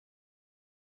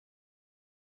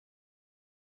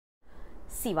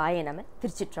Sivaya Nama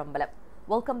Thiruchitrambalam.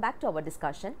 Welcome back to our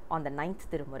discussion on the 9th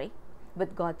Tirumurai.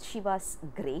 With God Shiva's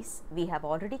grace, we have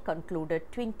already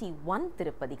concluded 21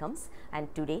 Tirupadigams,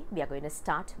 and today we are going to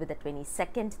start with the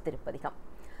 22nd Tirupadigam.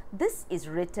 This is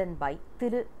written by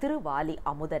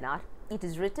Thiruvaliyamudhanar. It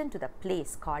is written to the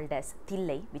place called as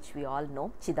Thillai, which we all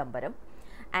know, Chidambaram,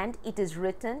 and it is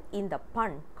written in the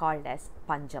pun called as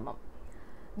Panjamam.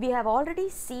 We have already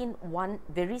seen one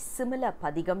very similar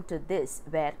padigam to this,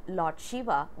 where Lord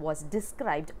Shiva was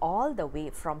described all the way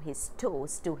from his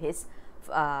toes to his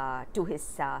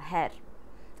hair.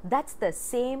 That's the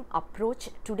same approach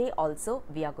today also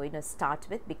we are going to start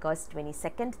with, because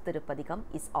 22nd Tirupadigam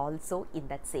is also in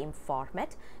that same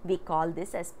format. We call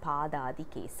this as Padadi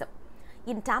Kesam.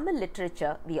 In Tamil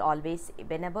literature, we always,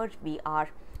 whenever we are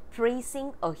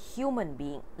praising a human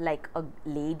being like a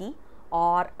lady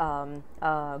or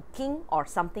a king or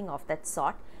something of that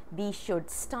sort, we should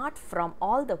start from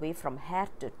all the way from hair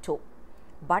to toe.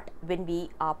 But when we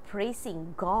are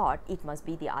praising God, it must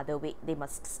be the other way. They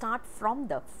must start from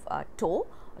the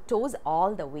toes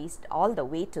all the way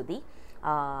to the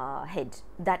head.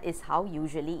 That is how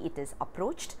usually it is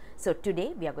approached. So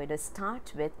today we are going to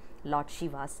start with Lord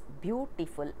Shiva's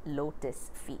beautiful lotus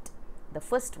feet. The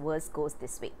first verse goes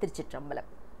this way. Thiruchitrambalam.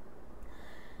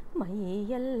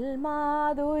 maiyal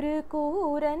maadhoru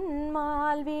Kooran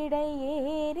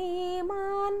மால்விடையேறி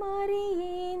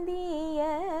மான்மறியேந்திய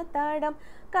தடம்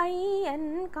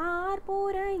கையன்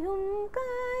கார்புரையும்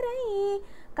கரை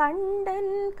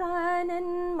கண்டன்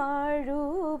கனன்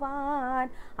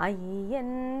மழுவான்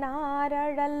ஐயன்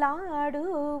நாரழலாடுவான்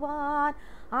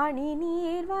அணி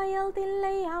நீர் வயல்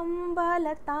தில்லை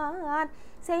அம்பலத்தான்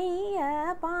செய்ய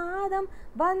பாதம்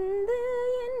வந்து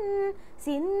என்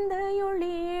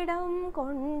சிந்தையுள்ளிடம்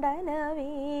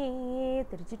கொண்டனவே.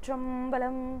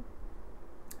 திருச்சிற்றம்பலம்.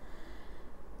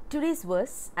 Today's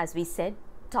verse, as we said,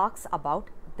 talks about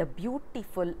the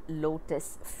beautiful lotus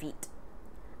feet.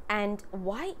 And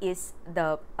why is the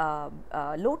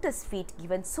lotus feet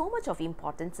given so much of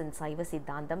importance in Saiva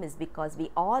Siddhantam is because we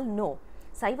all know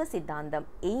Saiva Siddhantam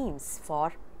aims for,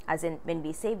 as in when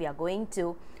we say we are going to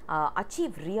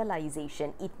achieve realization,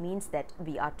 it means that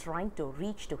we are trying to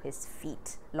reach to his feet,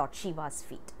 Lord Shiva's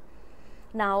feet.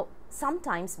 Now,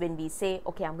 sometimes when we say,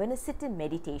 okay, I'm going to sit in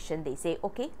meditation, they say,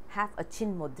 okay, have a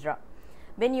chin mudra.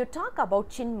 When you talk about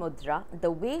chin mudra,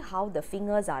 the way how the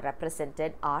fingers are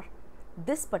represented are,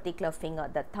 this particular finger,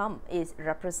 the thumb,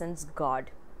 represents God,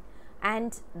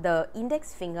 and the index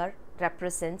finger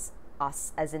represents us,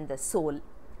 as in the soul,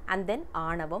 and then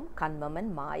Anavam, Kanmam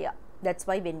and Maya. That's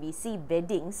why when we see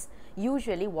weddings,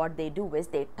 usually what they do is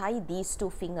they tie these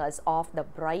two fingers of the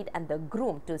bride and the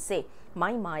groom to say,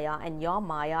 my Maya and your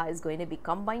Maya is going to be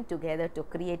combined together to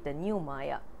create a new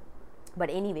Maya.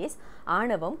 But anyways,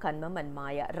 Anavam, Kanmam and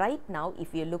Maya. Right now,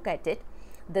 if you look at it,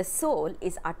 the soul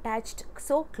is attached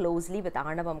so closely with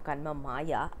Anavam, Kanmam,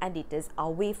 Maya, and it is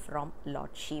away from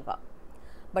Lord Shiva.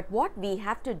 But what we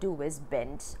have to do is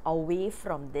bend away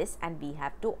from this, and we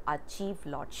have to achieve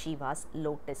Lord Shiva's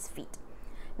lotus feet.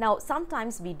 Now,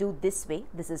 sometimes we do this way.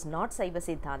 This is not Saiva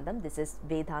Siddhantam. This is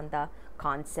Vedanta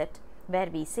concept, where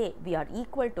we say we are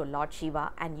equal to Lord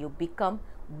Shiva and you become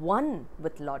one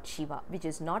with Lord Shiva, which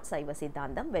is not Saiva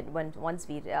Siddhantam. Once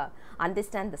we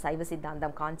understand the Saiva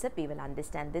Siddhantam concept, we will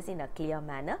understand this in a clear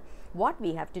manner. What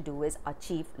we have to do is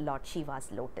achieve Lord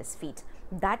Shiva's lotus feet.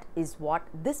 That is what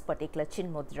this particular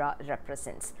chin mudra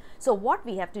represents. So what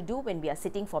we have to do when we are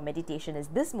sitting for meditation is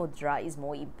this mudra is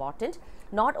more important.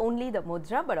 Not only the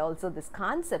mudra, but also this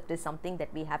concept is something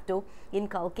that we have to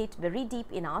inculcate very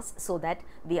deep in us, so that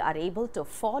we are able to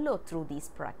follow through these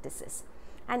practices.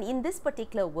 And in this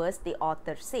particular verse, the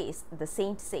author says, the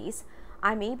saint says,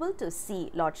 I'm able to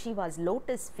see Lord Shiva's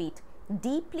lotus feet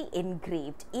deeply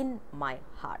engraved in my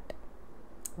heart.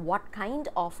 What kind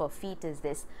of a feat is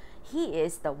this? He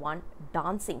is the one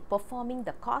dancing, performing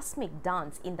the cosmic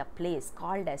dance in the place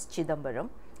called as Chidambaram,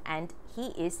 and he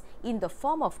is in the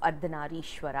form of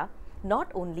Ardhanarishwara. Not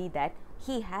only that,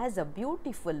 he has a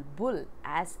beautiful bull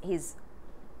as his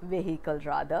vehicle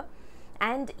rather,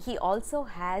 and he also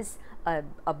has a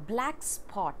black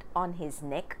spot on his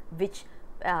neck, which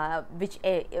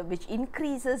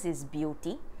increases his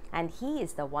beauty, and he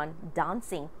is the one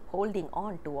dancing, holding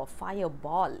on to a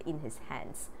fireball in his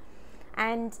hands.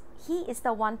 And he is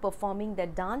the one performing the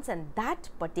dance, and that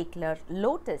particular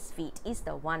lotus feet is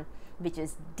the one which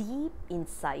is deep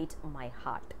inside my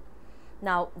heart.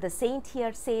 Now, the saint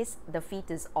here says the feet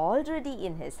is already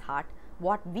in his heart.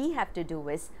 What we have to do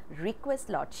is request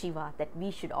Lord Shiva that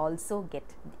we should also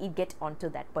get onto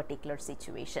that particular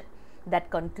situation.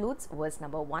 That concludes verse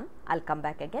number 1. I'll come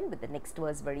back again with the next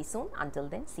verse very soon. Until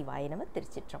then, Sivaya Nama,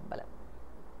 Tiruchitrambalam.